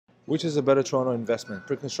Which is a better Toronto investment,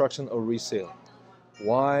 pre-construction or resale?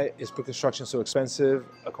 Why is pre-construction so expensive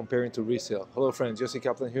comparing to resale? Hello friends, Yossi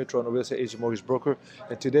Kaplan here, Toronto real estate agent mortgage broker,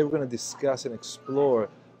 and today we're going to discuss and explore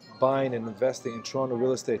buying and investing in Toronto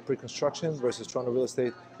real estate pre-construction versus Toronto real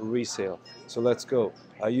estate resale. So let's go.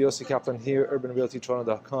 Yossi Kaplan here,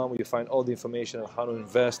 urbanrealtytoronto.com, where you find all the information on how to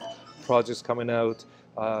invest, projects coming out,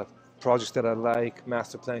 projects that I like,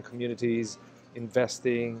 master plan communities,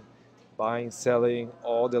 investing, buying, selling,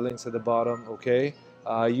 all the links at the bottom, okay?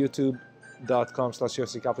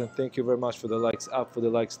 YouTube.com/Yossi Kaplan. Thank you very much for the likes up, for the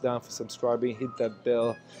likes down, for subscribing. Hit that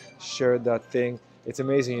bell, share that thing. It's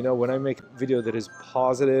amazing, you know, when I make a video that is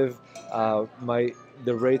positive, the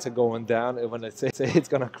rates are going down, and when I say it's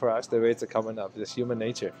gonna crash, the rates are coming up. It's human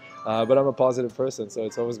nature. But I'm a positive person, so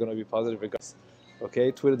it's always gonna be positive regardless.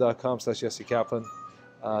 Okay, Twitter.com/Yossi Kaplan.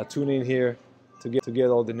 Tune in here to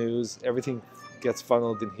get all the news. Everything gets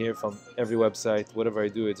funneled in here from every website. Whatever I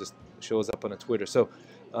do, it just shows up on a Twitter. So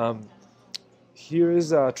here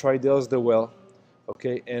is Tridel's The Well,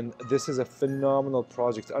 okay, and this is a phenomenal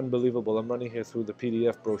project, unbelievable. I'm running here through the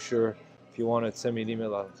PDF brochure. If you want it, send me an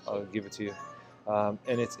email, I'll give it to you.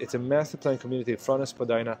 And it's a master plan community in front of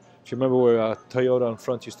Spadina. If you remember where Toyota in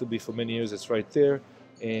front used to be for many years, it's right there,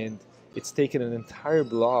 and it's taken an entire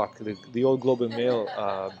block. The old Globe and Mail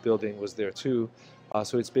building was there too.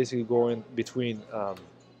 So it's basically going between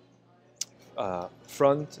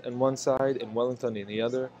front on one side and Wellington in the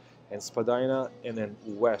other, and Spadina, and then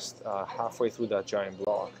west, halfway through that giant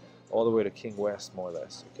block, all the way to King West, more or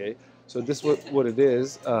less. Okay, so this is what it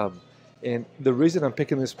is. And the reason I'm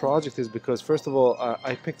picking this project is because, first of all,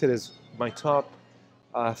 I picked it as my top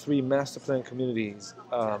 3 master plan communities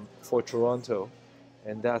for Toronto,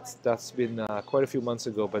 and that's been quite a few months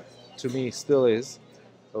ago, but to me still is.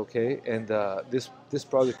 Okay, and this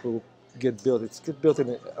project will get built. It's get built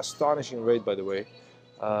in an astonishing rate, by the way.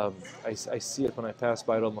 I see it when I pass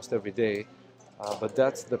by it almost every day. But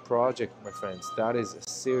that's the project, my friends. That is a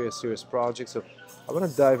serious project. So I'm going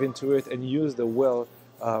to dive into it and use the well,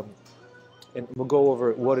 and we'll go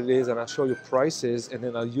over what it is, and I'll show you prices, and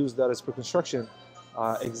then I'll use that as pre-construction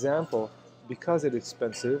example, because it's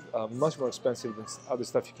expensive, much more expensive than other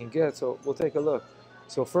stuff you can get. So we'll take a look.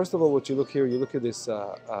 So first of all, what you look here, you look at this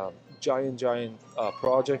giant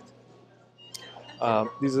project.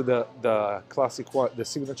 These are the classic one, the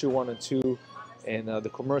signature 1 and 2, and the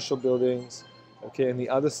commercial buildings. Okay, and the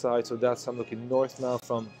other side, so that's, I'm looking north now.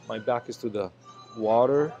 From my back is to the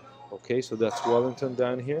water. Okay, so that's Wellington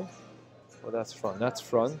down here. Well, that's front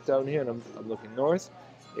down here, and I'm looking north.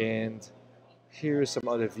 And here's some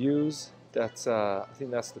other views. That's I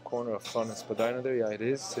think that's the corner of Front and Spadina there. Yeah, it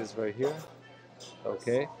is. It says right here.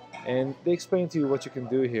 Okay, and they explain to you what you can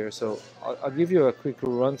do here. So I'll give you a quick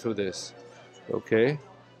run through this. Okay,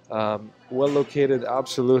 well located,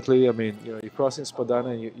 absolutely. I mean, you know, you're crossing Spadina,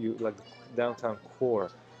 and you like the downtown core,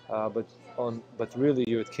 but really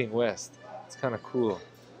you're at King West. It's kind of cool,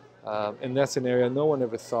 and that's an area no one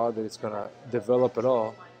ever thought that it's gonna develop at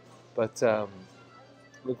all. But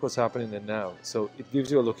look what's happening there now. So it gives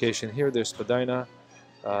you a location here. There's Spadina.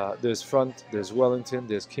 There's Front, there's Wellington,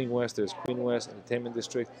 there's King West, there's Queen West, Entertainment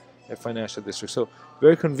District, and Financial District. So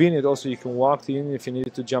very convenient. Also, you can walk to Union if you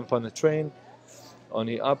needed to jump on the train, on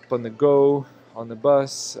the go, on the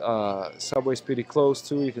bus. Subway's pretty close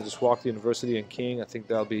too. You can just walk to University and King. I think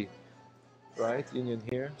that'll be right, Union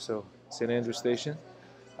here. So St. Andrew Station.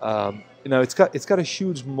 You know, it's got a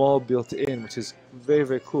huge mall built in, which is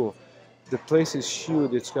very cool. The place is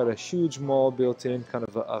huge. It's got a huge mall built in, kind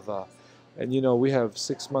of and you know, we have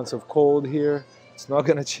 6 months of cold here. It's not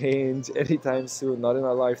going to change anytime soon, not in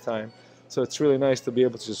our lifetime. So it's really nice to be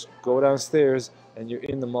able to just go downstairs and you're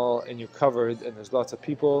in the mall and you're covered, and there's lots of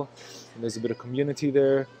people and there's a bit of community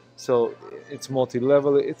there. So it's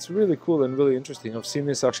multi-level. It's really cool and really interesting. I've seen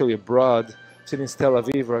this actually abroad. I've seen in Tel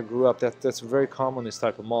Aviv, where I grew up. That's very common, this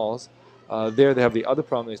type of malls. There they have the other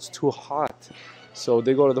problem. It's too hot. So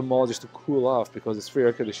they go to the mall just to cool off because it's free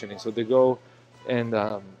air conditioning. So they go and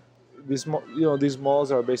these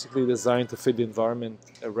malls are basically designed to fit the environment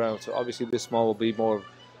around. So obviously this mall will be more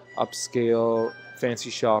upscale, fancy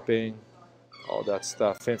shopping, all that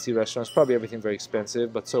stuff, fancy restaurants, probably everything very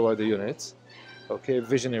expensive, but so are the units. Okay,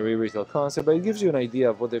 visionary retail concept, but it gives you an idea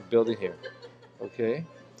of what they're building here. Okay,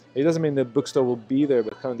 it doesn't mean the bookstore will be there,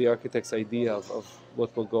 but kind of the architect's idea of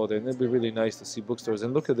what will go there. And it'd be really nice to see bookstores.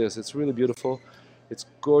 And look at this, it's really beautiful. It's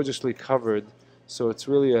gorgeously covered. So it's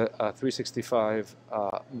really a 365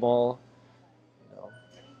 mall. You know,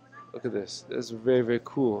 look at this. This is very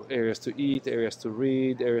cool. Areas to eat, areas to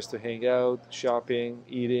read, areas to hang out, shopping,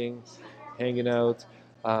 eating, hanging out.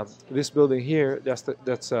 This building here, that's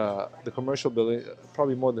the commercial building,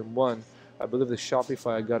 probably more than one. I believe the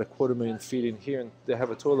Shopify got a 250,000 feet in here, and they have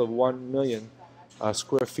a total of 1 million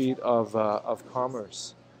square feet of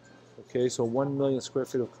commerce. Okay, so 1 million square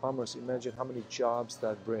feet of commerce. Imagine how many jobs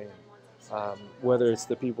that bring. Whether it's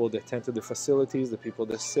the people that tend to the facilities, the people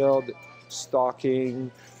that sell, the stocking,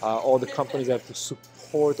 all the companies that have to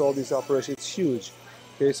support all these operations. It's huge.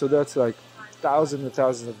 Okay, so that's like thousands and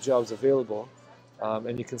thousands of jobs available.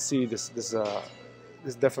 And you can see this is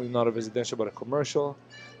definitely not a residential but a commercial.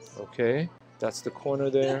 Okay, that's the corner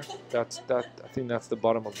there. I think that's the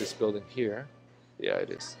bottom of this building here. Yeah,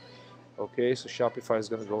 it is. Okay, so Shopify is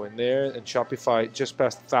going to go in there, and Shopify just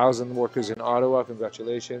passed 1,000 workers in Ottawa.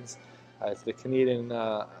 Congratulations. It's the Canadian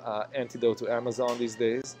antidote to Amazon these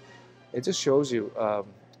days. It just shows you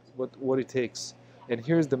what it takes. And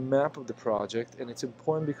here's the map of the project, and it's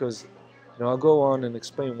important because I'll go on and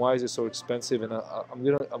explain why is it so expensive, and I'm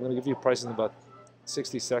gonna give you prices in about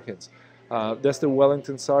 60 seconds. That's the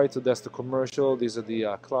Wellington side, so that's the commercial. These are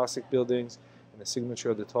the classic buildings, and the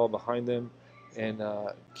signature of the tall behind them. And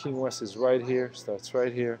King West is right here, starts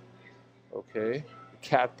right here. Okay,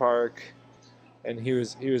 Cat Park, and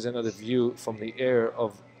here's another view from the air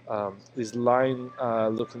of these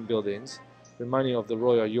line-looking buildings, reminding of the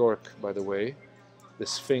Royal York, by the way, the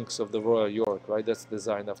Sphinx of the Royal York, right? That's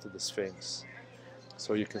designed after the Sphinx.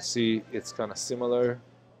 So you can see it's kind of similar.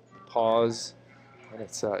 Pause, and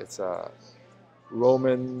it's a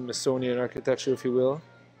Roman Masonian architecture, if you will.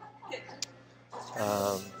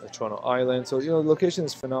 The Toronto Island. So the location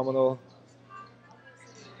is phenomenal.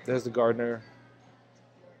 There's the Gardner,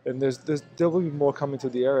 and there will be more coming to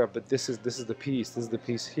the area. But this is the piece. This is the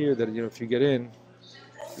piece here that if you get in,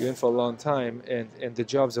 you're in for a long time, and the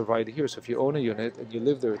jobs are right here. So if you own a unit and you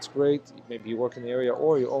live there, it's great. Maybe you work in the area,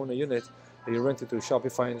 or you own a unit and you rent it to a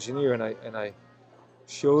Shopify engineer. And I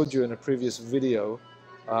showed you in a previous video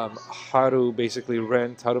how to basically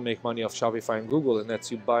rent, how to make money off Shopify and Google, and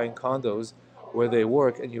that's you buying condos where they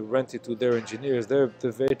work and you rent it to their engineers. They're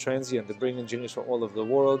very transient. They bring engineers from all over the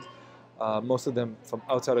world. Most of them from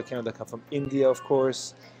outside of Canada come from India, of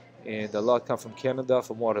course, and a lot come from Canada,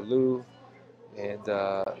 from Waterloo. And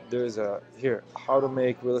there's here how to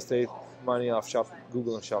make real estate money off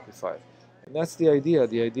Google and Shopify, and that's the idea.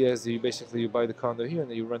 The idea is that you buy the condo here and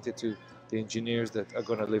then you rent it to the engineers that are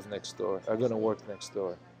going to live next door, are going to work next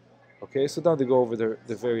door. Okay, so now to go over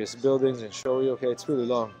the various buildings and show you. Okay, it's really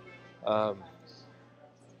long.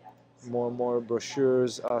 More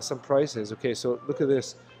brochures, some prices. Okay, so look at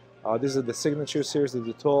this. These are the signature series of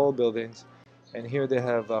the tall buildings, and here they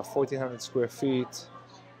have 1,400 square feet.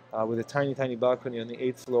 With a tiny balcony on the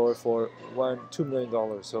 8th floor for $2 million.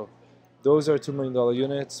 So those are $2 million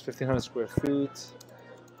units, 1,500 square feet.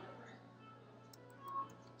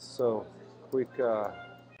 So quick,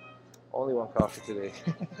 only one coffee today.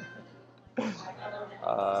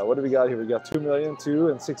 What do we got here? We got 2 million, 2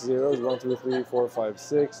 and 6 zeros, 1, 2, 3, 4, 5,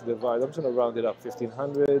 6. Divide. I'm just going to round it up,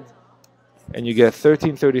 1,500, and you get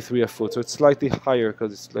 1,333 a foot. So it's slightly higher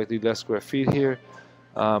because it's slightly less square feet here.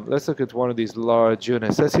 Let's look at one of these large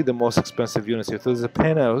units. Let's see the most expensive units here. So there's a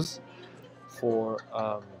penthouse for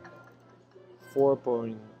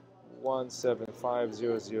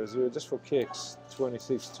 4.175000 just for kicks,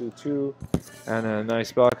 2622, and a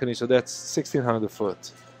nice balcony. So that's 1,600 a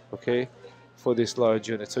foot, okay, for this large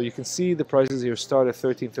unit. So you can see the prices here start at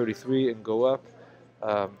 1,333 and go up.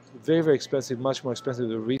 Very expensive, much more expensive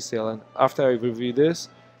than resale. And after I review this,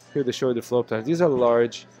 here they show you the floor plans. These are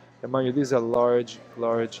large. And mind you, these are large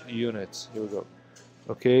units. Here we go.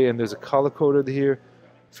 Okay, and there's a color-coded here,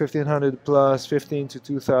 1,500 plus, 15 to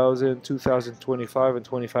 2,000, 2,025, and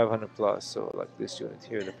 2,500 plus. So like this unit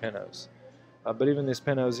here, the penthouse. But even this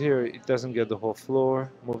penthouse here, it doesn't get the whole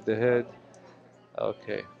floor. Move the head.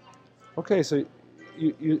 Okay. Okay, so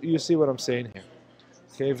you see what I'm saying here.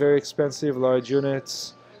 Okay, very expensive, large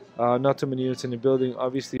units. Not too many units in the building.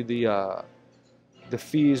 Obviously, the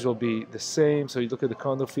fees will be the same. So you look at the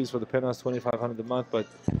condo fees for the penthouse, $2,500 a month. But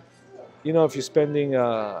if you're spending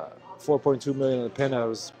 $4.2 million on the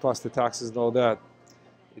penthouse plus the taxes and all that,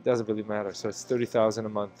 it doesn't really matter. So it's $30,000 a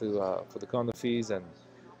month for the condo fees and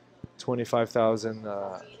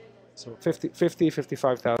 $25,000. So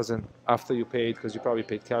 $55,000 after you paid, because you probably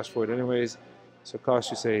paid cash for it anyways. So it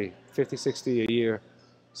costs you say $50,000, $60,000 a year,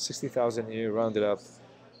 $60,000 a year, rounded up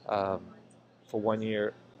for 1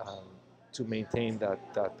 year. To maintain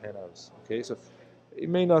that penthouse. Okay, so it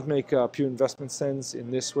may not make pure investment sense in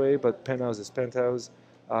this way, but penthouse is penthouse.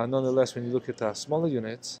 Nonetheless, when you look at smaller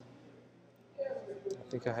units, I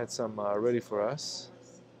think I had some ready for us.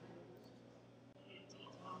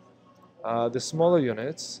 The smaller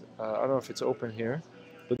units, I don't know if it's open here.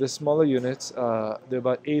 But the smaller units, they're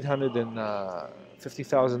about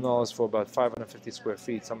 $850,000 for about 550 square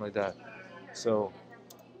feet, something like that. So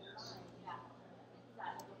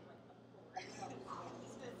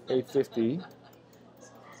 850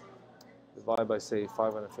 divided by, say,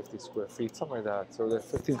 550 square feet, something like that. So they're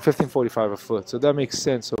 1545 a foot. So that makes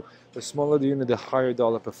sense. So the smaller the unit, the higher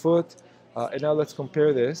dollar per foot. And now let's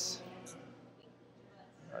compare this.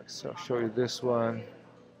 So I'll show you this one.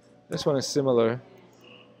 This one is similar.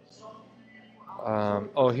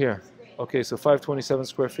 Oh, here. Okay, so 527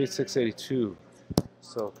 square feet, 682.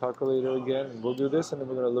 So calculator again, and we'll do this, and then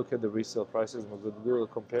we're going to look at the resale prices, and we're going to do a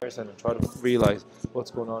comparison and try to realize what's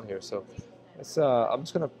going on here. So it's, I'm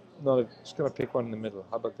just going to pick one in the middle.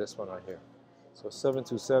 How about this one right here? So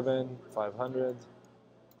 727, 500,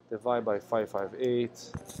 divide by 558,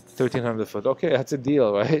 1300 foot. Okay, that's a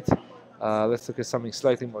deal, right? Let's look at something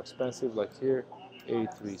slightly more expensive, like here,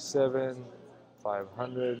 837,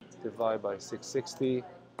 500, divide by 660.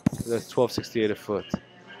 That's 1268 a foot.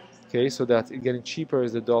 Okay, so that's getting cheaper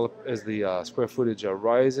as the square footage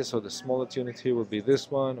rises. So the smallest unit here will be this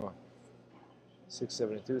one, or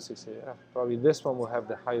 672, 680. Yeah, probably this one will have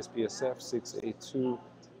the highest PSF, 682,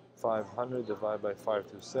 500 divided by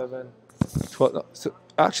 527. 12, so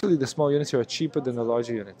actually, the small units here are cheaper than the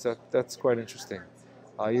larger units. That's quite interesting.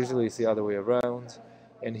 Usually it's the other way around.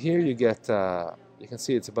 And here you get, you can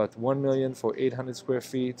see it's about 1 million for 800 square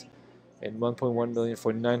feet, and 1.1 million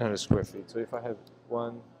for 900 square feet. So if I have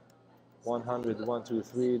 100, 1, 2,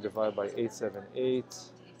 3, divided by 878,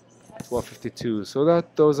 1252. So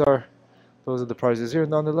those are the prices here.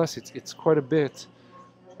 Nonetheless, it's quite a bit.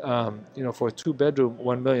 You know, for a 2-bedroom,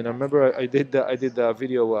 1 million. I remember I did the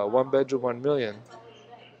video 1 bedroom, 1 million.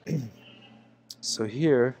 So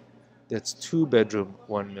here, that's 2-bedroom,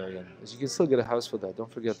 1 million. So you can still get a house for that.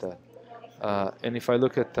 Don't forget that. And if I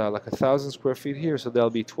look at like 1,000 square feet here, so that'll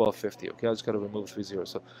be 1250. Okay, I just got to remove 3 zeros.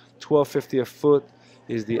 So 1250 a foot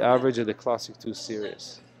is the average of the Classic 2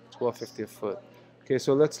 series. 1250 a foot. Okay,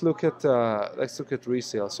 so let's look at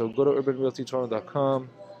resale. So go to urbanrealtytoronto.com,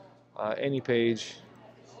 any page,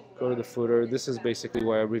 go to the footer. This is basically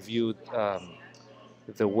where I reviewed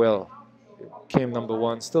the well. It came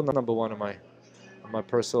 #1, still number 1 on my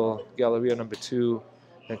personal Galleria #2,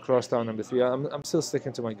 and Crosstown #3. I'm still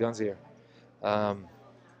sticking to my guns here.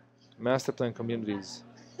 Master plan communities.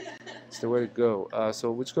 It's the way to go.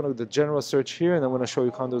 So we're just going to do the general search here, and I'm going to show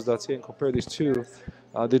you condos.ca and compare these two.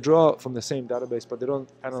 They draw from the same database, but they don't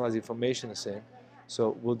analyze the information the same.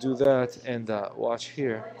 So we'll do that and watch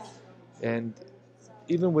here. And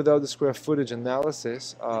even without the square footage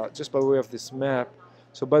analysis, just by way of this map.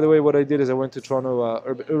 So by the way, what I did is I went to Toronto,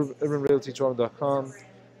 urbanrealtytoronto.com,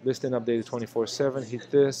 listing updated 24/7. Hit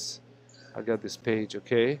this. I got this page.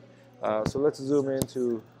 Okay. So let's zoom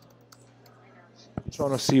into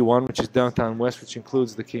Toronto C1, which is downtown west, which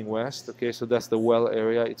includes the King West. Okay, so that's the well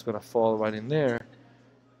area. It's going to fall right in there.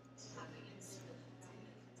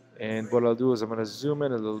 And what I'll do is I'm going to zoom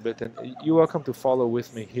in a little bit, and you're welcome to follow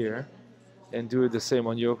with me here and do it the same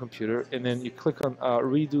on your computer. And then you click on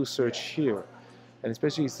redo search here, and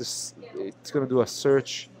especially it's going to do a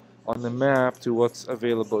search on the map to what's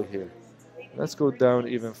available here. Let's go down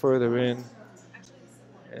even further in.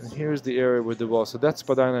 And here's the area with the well. So that's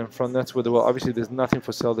Spadina in front. That's where the well. Obviously, there's nothing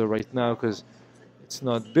for sale there right now because it's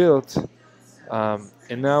not built.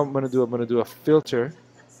 And now I'm gonna do a filter.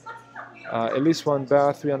 At least 1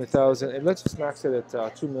 bath, 300,000, and let's just max it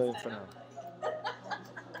at 2 million for now.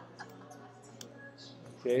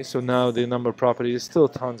 Okay. So now the number of properties, still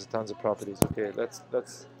tons of properties. Okay. Let's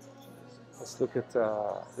look at.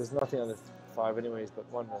 There's nothing on the 5 anyways, but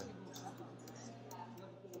 1 million.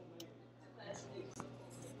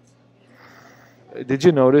 Did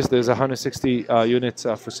you notice there's 160 units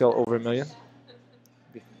for sale over $1 million?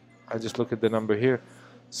 I just look at the number here.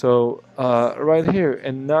 So right here,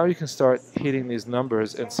 and now you can start hitting these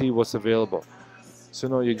numbers and see what's available. So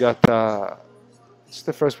now you got it's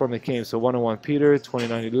the first one that came. So 101 Peter,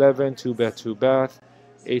 2911, 2-bed, 2-bath,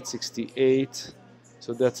 868.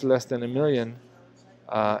 So that's less than $1 million.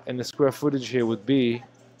 And the square footage here would be,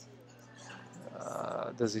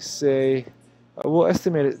 does it say? We'll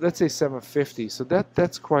estimate it, let's say 750. So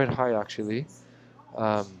that's quite high actually.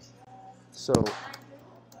 So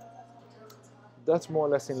that's more or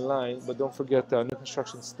less in line, but don't forget new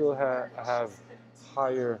construction still have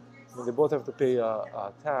higher. I mean, they both have to pay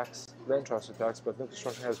tax, land transfer tax, but new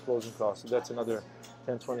construction has closing costs, so that's another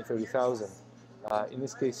 10, 20, 30,000. In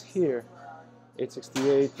this case here,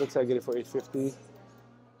 868. Let's say I get it for 850,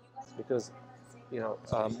 because you know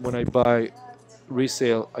when I buy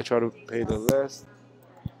resale, I try to pay the less.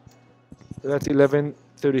 So that's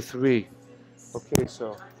 1133. Okay,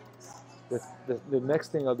 so the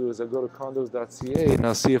next thing I'll do is I'll go to condos.ca and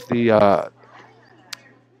I'll see if the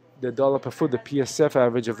dollar per foot, the PSF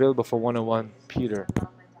average available for 101 Peter.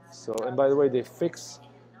 So, and by the way, they fix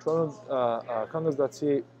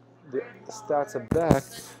condos.ca. The stats are back,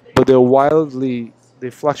 but they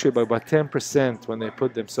fluctuate by about 10% when they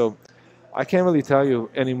put them. So I can't really tell you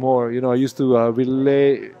anymore. I used to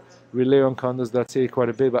relay on condos.ca quite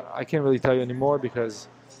a bit, but I can't really tell you anymore because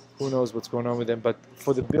who knows what's going on with them. But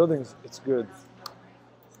for the buildings, it's good.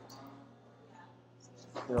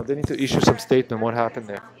 They need to issue some statement what happened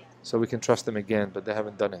there, so we can trust them again, but they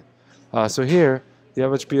haven't done it. So here, the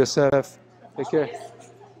average PSF, take care.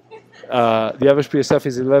 The average PSF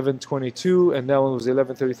is 1122, and that one was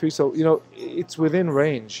 1133. So it's within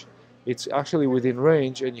range. It's actually within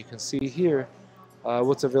range, and you can see here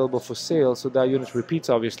what's available for sale. So that unit repeats,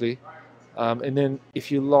 obviously, and then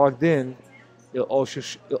if you logged in, it'll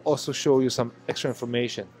also show you some extra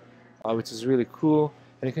information, which is really cool,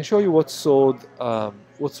 and it can show you what's sold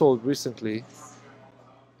recently,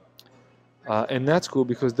 and that's cool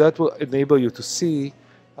because that will enable you to see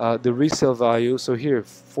the resale value. So here,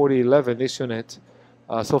 4011, this unit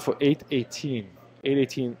sold for 818,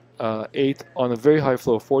 8 on a very high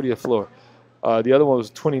floor, 40th floor. The other one was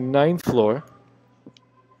 29th floor,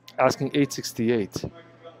 asking 868.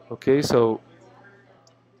 Okay, so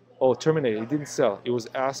terminated. It didn't sell. It was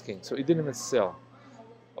asking, so it didn't even sell.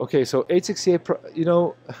 Okay, so 868.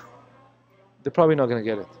 They're probably not going to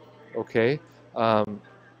get it. Okay,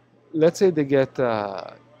 let's say they get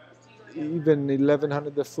even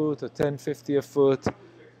 1,100 a foot or 1,050 a foot.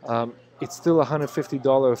 It's still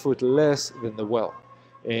 $150 a foot less than the well,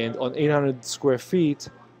 and on 800 square feet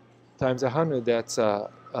times 100, that's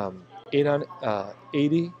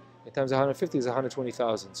 880, and times 150 is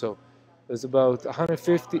 120,000. So there's about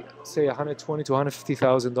 150, say 120 to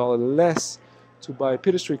 $150,000 less to buy a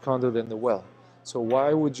Peter Street condo than the well. So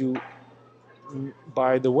why would you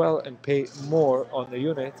buy the well and pay more on the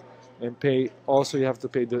unit, and also you have to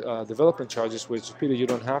pay the development charges, which Peter you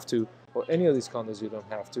don't have to, or any of these condos you don't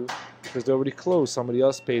have to, because they're already closed. Somebody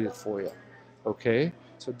else paid it for you. Okay,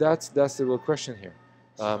 so that's the real question here.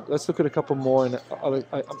 Let's look at a couple more, and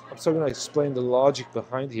I'm still going to explain the logic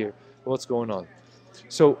behind here, what's going on.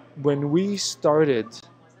 So when we started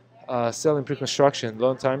selling pre-construction a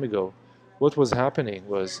long time ago, what was happening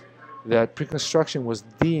was that pre-construction was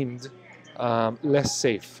deemed less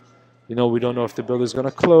safe. We don't know if the builder's going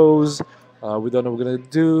to close. We don't know what we're going to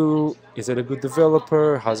do. Is it a good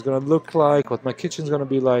developer? How's it going to look like? What my kitchen's going to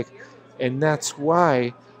be like? And that's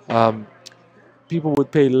why people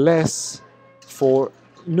would pay less for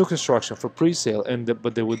new construction, for pre-sale,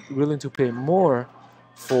 but they would willing to pay more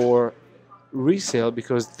for resale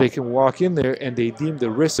because they can walk in there and they deem the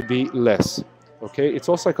risk to be less. Okay, it's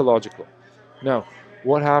all psychological. Now,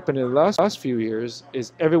 what happened in the last few years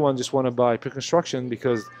is everyone just want to buy pre-construction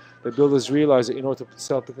because the builders realize that in order to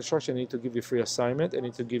sell pre-construction, they need to give you free assignment, they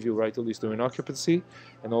need to give you right to lease during occupancy,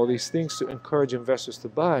 and all these things to encourage investors to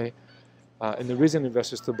buy. And the reason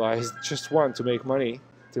investors to buy is just one, to make money,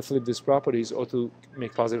 to flip these properties, or to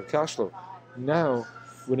make positive cash flow. Now,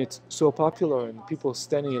 when it's so popular and people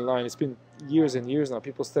standing in line, it's been years and years now,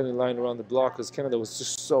 people standing in line around the block because Canada was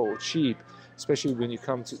just so cheap, especially when you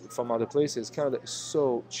come from other places. Canada is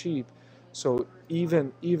so cheap. So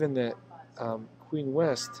even the Queen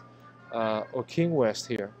West or King West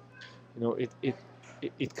here,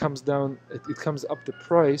 it comes down, it comes up the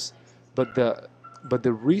price, but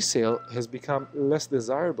the resale has become less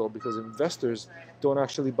desirable because investors don't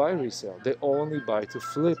actually buy resale. They only buy to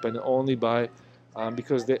flip, and only buy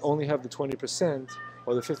because they only have the 20%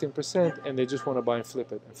 or the 15%, and they just want to buy and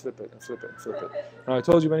flip it and flip it and flip it and flip it. Now, I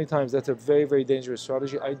told you many times that's a very, very dangerous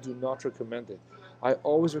strategy. I do not recommend it. I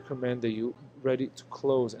always recommend that you ready to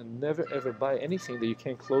close and never ever buy anything that you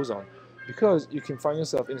can't close on, because you can find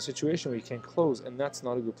yourself in a situation where you can't close, and that's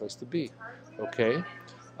not a good place to be. Okay.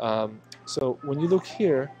 So when you look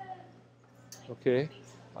here, okay,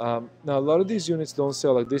 now a lot of these units don't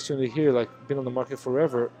sell. Like this unit here, like been on the market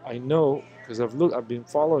forever. I know because I've been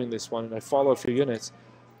following this one, and I follow a few units.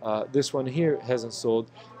 This one here hasn't sold,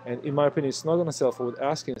 and in my opinion, it's not going to sell for what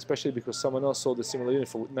asking, especially because someone else sold a similar unit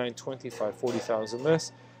for $925, 40,000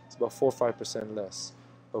 less. It's about 4 or 5% less.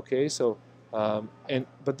 Okay, so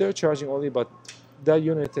but they're charging only about. That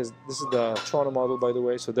unit this is the Toronto model, by the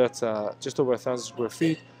way, so that's just over 1,000 square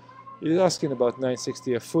feet. He's asking about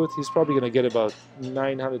 $960 a foot. He's probably going to get about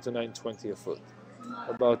 $900 to $920 a foot,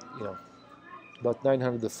 about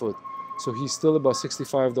 $900 a foot. So he's still about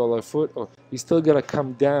 $65 a foot, or he's still got to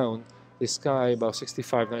come down this guy about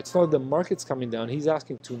 65. Now it's not the market's coming down. He's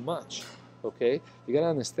asking too much. Okay, you got to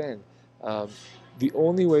understand. Um, the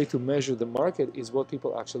only way to measure the market is what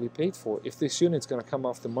people actually paid for. If this unit's going to come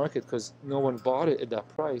off the market because no one bought it at that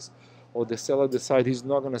price, or the seller decides he's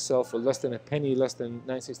not going to sell for less than a penny, less than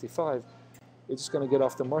 965, it's just going to get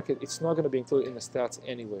off the market. It's not going to be included in the stats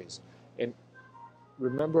anyways. And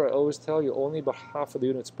remember, I always tell you, only about half of the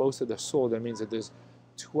units posted are sold. That means that there's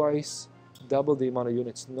twice, double the amount of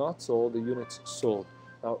units not sold, the units sold.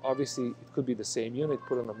 Now, obviously, it could be the same unit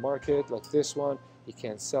put on the market, like this one. He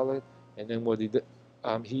can't sell it, and then what he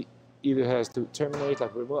either has to terminate,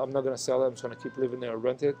 like, well, I'm not going to sell it, I'm just going to keep living there or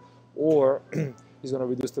rent it, or he's going to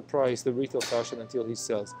reduce the price, the retail fashion, until he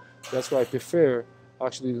sells. That's why I prefer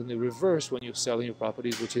actually doing the reverse when you're selling your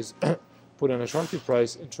properties, which is put an attractive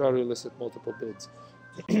price and try to elicit multiple bids.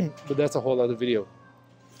 But that's a whole other video.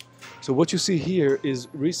 So what you see here is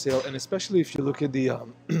resale, and especially if you look at the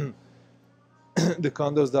the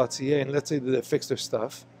condos.ca, and let's say that they fixed their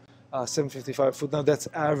stuff, 755 foot. Now that's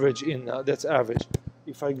average that's average.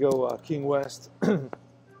 If I go King West, and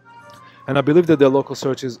I believe that their local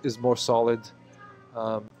search is more solid.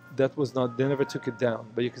 That was not, they never took it down,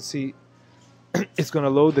 but you can see it's going to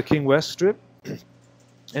load the King West strip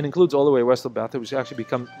and includes all the way west of Bathurst, which actually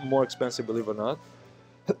become more expensive, believe it or not.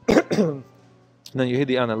 Then you hit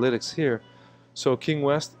the analytics here. So King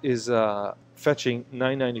West is fetching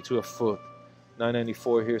 $992 a foot,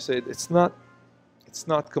 $994 here. So it's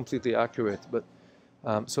not completely accurate, but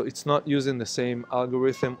so it's not using the same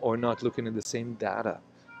algorithm or not looking at the same data.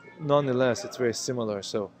 Nonetheless, it's very similar.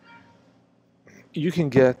 So you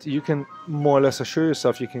can more or less assure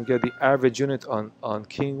yourself you can get the average unit on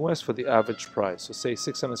King West for the average price. So say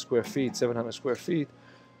 600 square feet, 700 square feet,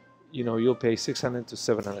 you know, you'll pay 600 to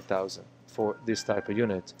 700,000 for this type of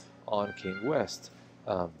unit on King West.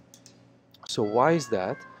 So why is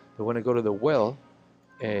that? But when I go to the well,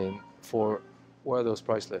 and for where are those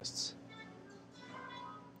price lists?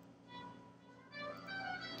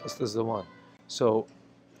 This is the one. So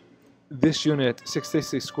this unit,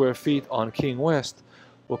 66 square feet on King West,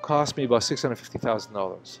 will cost me about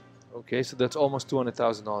 $650,000. Okay, so that's almost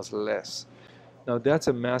 $200,000 less. Now that's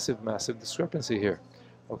a massive, massive discrepancy here.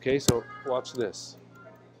 Okay, so watch this.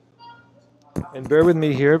 And bear with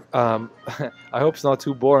me here. I hope it's not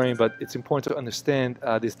too boring, but it's important to understand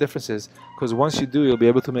these differences, because once you do, you'll be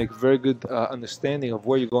able to make very good understanding of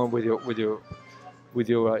where you're going with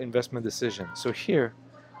your investment decision. So here,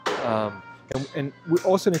 and we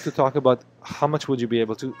also need to talk about how much would you be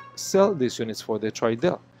able to sell these units for the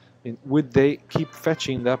Tridel. I mean, would they keep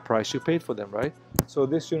fetching that price you paid for them, right? So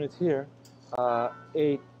this unit here,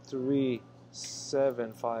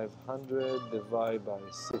 837,500 divided by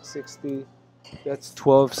 660. That's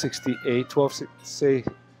 1268. Say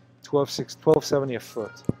 1270 a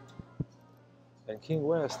foot. And King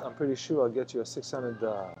West, I'm pretty sure I'll get you a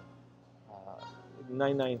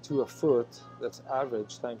 992 a foot. That's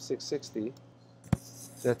average times 660.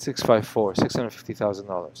 That's 654,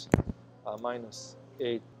 $650,000. Minus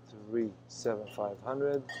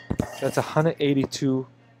 837,500. That's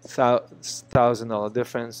 $182,000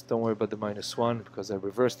 difference. Don't worry about the -1 because I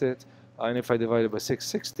reversed it. And if I divide it by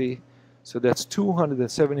 660, so that's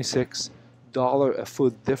 $276 a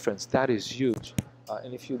foot difference. That is huge.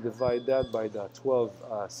 And if you divide that by the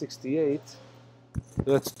 1268,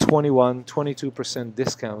 that's 22%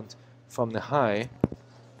 discount from the high.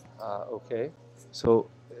 Okay, so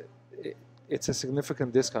it's a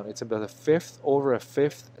significant discount. It's about over a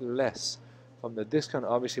fifth less from the discount.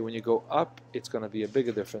 Obviously, when you go up, it's going to be a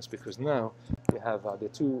bigger difference, because now you have the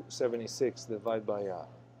 276 divided by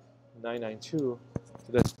 992.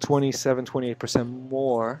 So that's 28%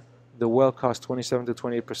 more. The well costs 27 to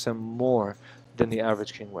 28% more than the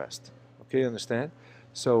average King West. Okay, understand?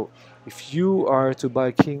 So if you are to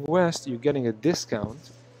buy King West, you're getting a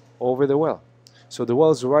discount over the well. So the well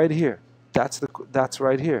is right here. That's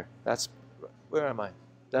right here. Where am I?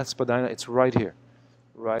 That's Spadina. It's right here.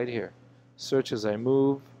 Right here. Search as I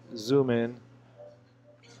move. Zoom in.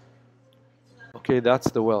 Okay, that's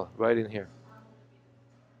the well right in here.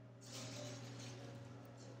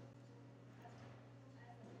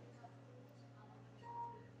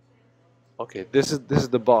 Okay, this is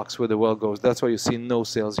the box where the well goes. That's why you see no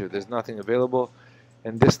sales here. There's nothing available,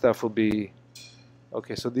 and this stuff will be.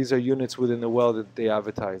 Okay, so these are units within the well that they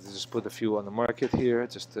advertise. They just put a few on the market here,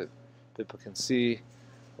 just so people can see.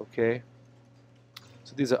 Okay,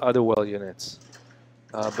 so these are other well units,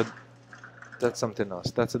 but that's something else.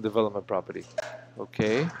 That's a development property.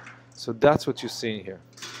 Okay, so that's what you're seeing here.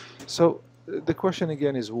 So the question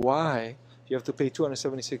again is, why you have to pay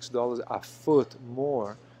 $276 a foot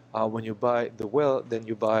more when you buy the well than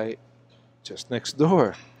you buy just next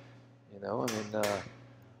door? You know, I mean,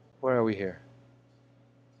 where are we here?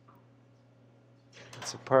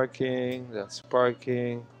 That's a parking. That's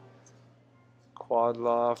parking. Quad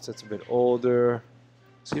loft. That's a bit older.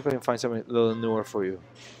 See if I can find something a little newer for you.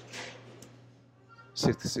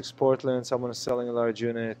 66 Portland. Someone is selling a large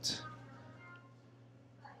unit.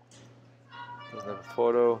 Doesn't have a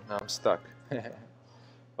photo. Now I'm stuck.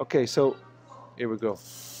 Okay, so here we go.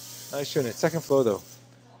 Nice unit. Second floor though.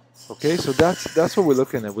 Okay, so that's what we're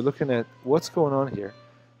looking at. We're looking at what's going on here.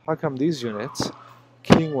 How come these units,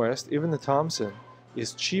 King West, even the Thompson,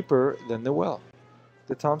 is cheaper than the Well?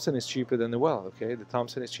 The Thompson is cheaper than the Well, okay? The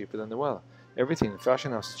Thompson is cheaper than the Well. Everything,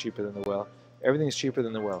 Fashion House is cheaper than the Well. Everything is cheaper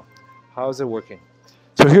than the Well. How is it working?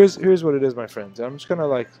 So here's what it is, my friends. I'm just gonna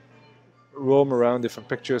like roam around different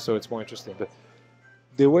pictures so it's more interesting. But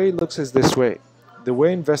the way it looks is this way. The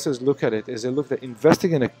way investors look at it is they look at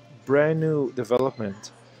investing in a brand new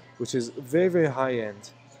development, which is very, very high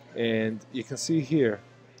end. And you can see here,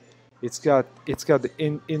 it's got the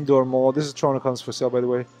indoor mall. This is Toronto Condos for sale, by the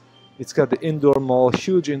way. It's got the indoor mall,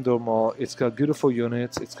 huge indoor mall. It's got beautiful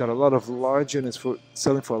units. It's got a lot of large units for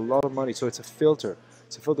selling for a lot of money. So it's a filter.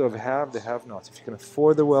 It's a filter of have, the have-nots. If you can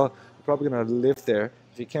afford the Well, you're probably going to live there.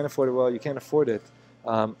 If you can't afford it, well, you can't afford it.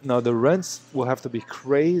 Now the rents will have to be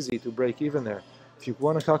crazy to break even there. If you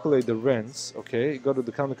want to calculate the rents, okay, you go to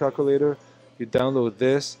the condo calculator, you download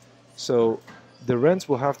this. So the rents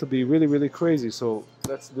will have to be really, really crazy. So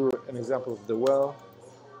let's do an example of the Well.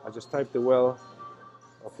 I just typed the Well,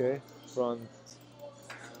 okay, front.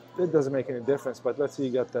 It doesn't make any difference, but let's say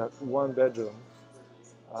you got that one bedroom.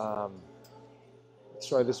 Let's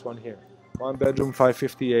try this one here. One bedroom,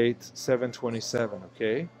 558, 727,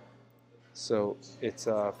 okay? So it's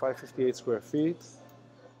 558 square feet,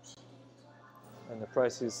 and the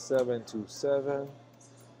price is 727.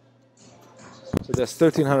 So that's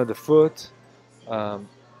 1,300 a foot,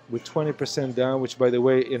 with 20% down. Which, by the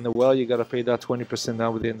way, in the Well, you got to pay that 20%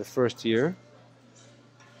 down within the first year.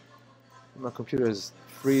 My computer is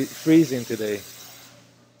freezing today.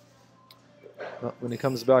 Well, when it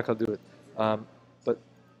comes back, I'll do it. But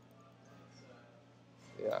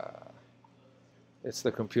yeah, it's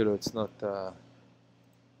the computer. It's not. I'm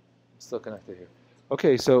still connected here.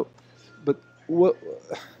 Okay, so, but what?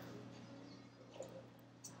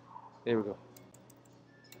 Here we go.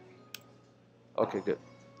 Okay, good.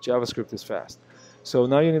 JavaScript is fast. So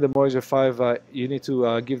now you need a mortgage of 5. You need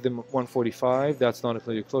to give them 145. That's not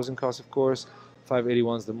including your closing costs, of course.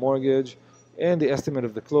 581 is the mortgage, and the estimate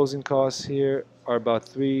of the closing costs here are about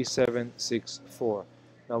 3,764.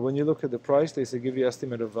 Now, when you look at the price, they say give you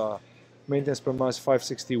estimate of maintenance per month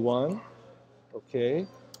 561. Okay,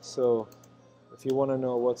 so if you want to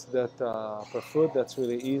know what's that per foot, that's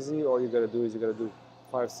really easy. All you got to do is you got to do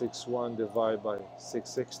 561 divided by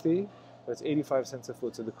 660. That's 85 cents a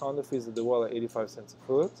foot. So the condo fees at the Well are 85 cents a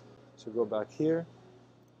foot. So go back here.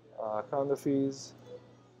 Condo fees.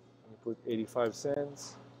 You put 85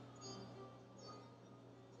 cents.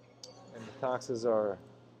 And the taxes are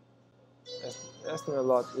estimate a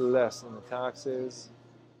lot less in the taxes.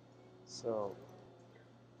 So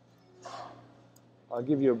I'll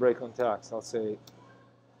give you a break on tax. I'll say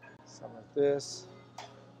something like this.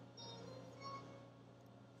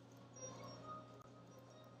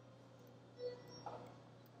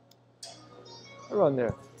 Around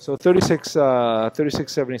there. So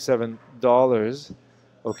 $36.77.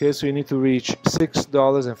 Okay, so you need to reach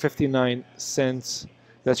 $6.59.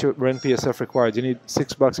 That's your rent PSF required. You need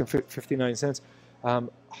 $6.59.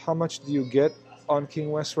 How much do you get on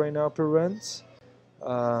King West right now per rent?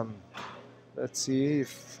 Let's see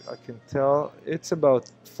if I can tell. It's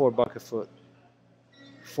about $4 a foot.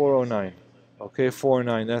 409. Okay,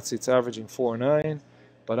 409. That's it's averaging 409.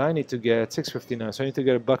 But I need to get 659. So I need to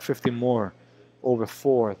get $1.50 more over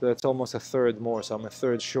 4. That's almost a third more. So I'm a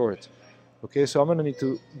third short. Okay, so I'm going to need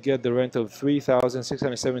to get the rent of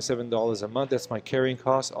 $3,677 a month. That's my carrying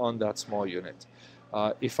cost on that small unit.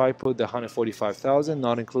 If I put the $145,000,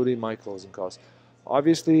 not including my closing costs.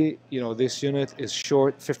 Obviously, you know, this unit is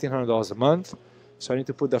short $1,500 a month. So I need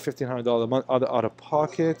to put that $1,500 a month out of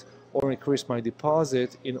pocket or increase my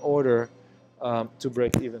deposit in order to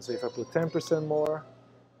break even. So if I put 10% more,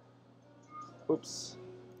 oops.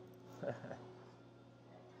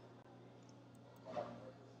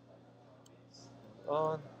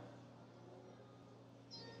 On.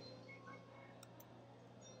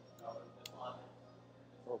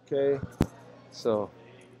 Okay, so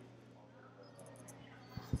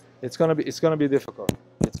it's gonna be difficult.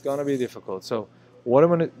 It's gonna be difficult. So what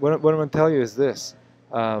I'm gonna tell you is this: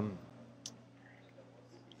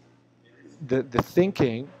 the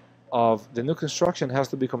thinking of the new construction has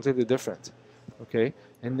to be completely different. Okay,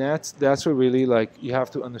 and that's what really, like, you have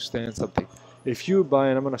to understand something. if you buy,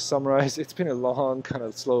 and I'm going to summarize, it's been a long, kind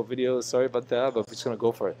of slow video, sorry about that, but we're just going to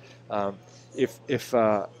go for it.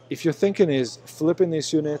 If your thinking is flipping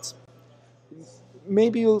these units,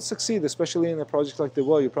 maybe you'll succeed, especially in a project like the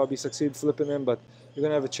Well. You'll probably succeed flipping them, but you're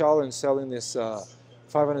going to have a challenge selling this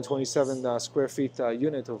 527 square feet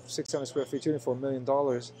unit of 600 square feet unit for $1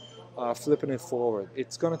 million, flipping it forward.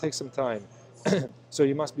 It's going to take some time. So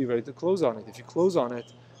you must be ready to close on it. If you close on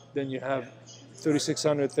it, then you have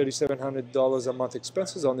 $3,600, $3,700 a month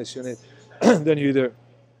expenses on this unit. Then you either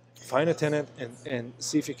find a tenant and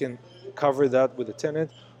see if you can cover that with the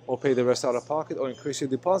tenant, or pay the rest out of pocket, or increase your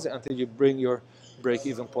deposit until you bring your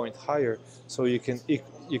break-even point higher, so you can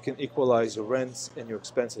equalize your rents and your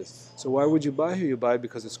expenses. So why would you buy here? You buy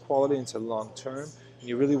because it's quality and it's a long term, and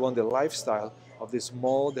you really want the lifestyle of this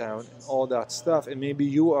mall down and all that stuff. And maybe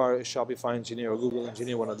you are a Shopify engineer or Google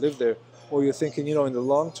engineer, want to live there, or you're thinking, you know, in the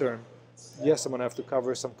long term, yes, I'm going to have to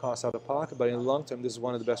cover some costs out of pocket, but in the long term, this is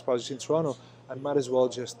one of the best projects in Toronto. I might as well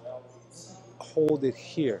just hold it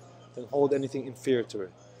here than hold anything inferior to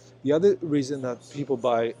it. The other reason that people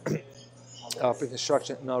buy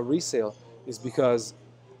pre-construction now resale is because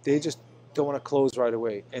they just don't want to close right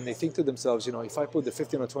away, and they think to themselves, you know, if I put the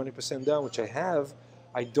 15 or 20% down, which I have,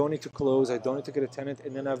 I don't need to close, I don't need to get a tenant,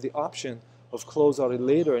 and then I have the option of close out it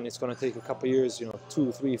later, and it's going to take a couple of years, you know,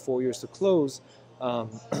 2, 3, 4 years to close.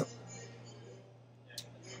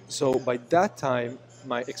 So by that time,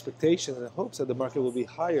 my expectations and hopes that the market will be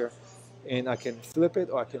higher, and I can flip it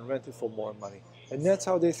or I can rent it for more money. And that's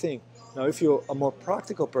how they think. Now, if you're a more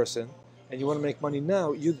practical person and you want to make money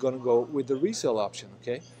now, you're going to go with the resale option,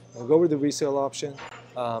 okay? And go with the resale option.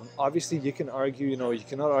 Obviously, you can argue, you know, you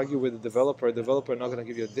cannot argue with a developer. A developer is not going to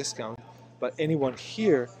give you a discount. But anyone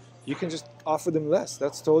here, you can just offer them less.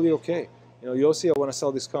 That's totally okay. You know, Yossi, I want to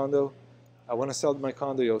sell this condo. I want to sell my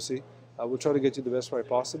condo, Yossi. I will try to get you the best price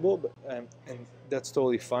possible, but, and that's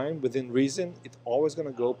totally fine. Within reason, it's always going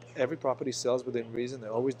to go. Every property sells within reason. They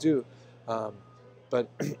always do. But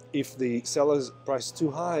if the seller's price is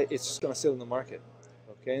too high, it's just going to sit in the market,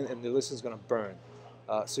 okay? And the listing is going to burn.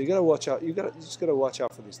 So you got to watch out. You just got to watch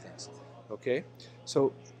out for these things, okay?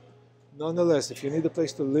 So, nonetheless, if you need a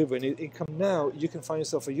place to live or need income now, you can find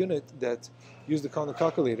yourself a unit that use the condo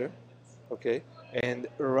calculator, okay? And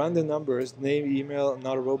run the numbers, name, email,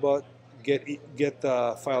 not a robot. Get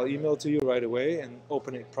the file emailed to you right away and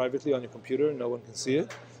open it privately on your computer. No one can see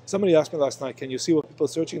it. Somebody asked me last night, can you see what people are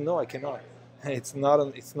searching? No, I cannot. It's not,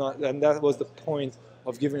 and that was the point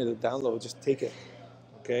of giving it a download. Just take it,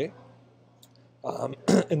 okay?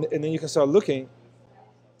 And then you can start looking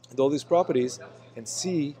at all these properties and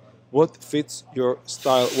see what fits your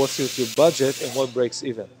style, what suits your budget, and what breaks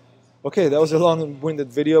even. Okay, that was a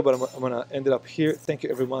long-winded video, but I'm going to end it up here. Thank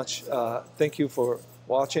you very much. Thank you for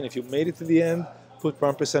watching. If you made it to the end, put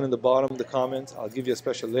 1% in the bottom of the comments. I'll give you a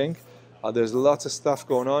special link. There's lots of stuff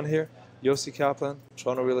going on here. Yossi Kaplan,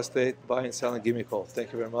 Toronto Real Estate, buy and sell, and give me a call.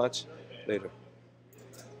 Thank you very much. Later.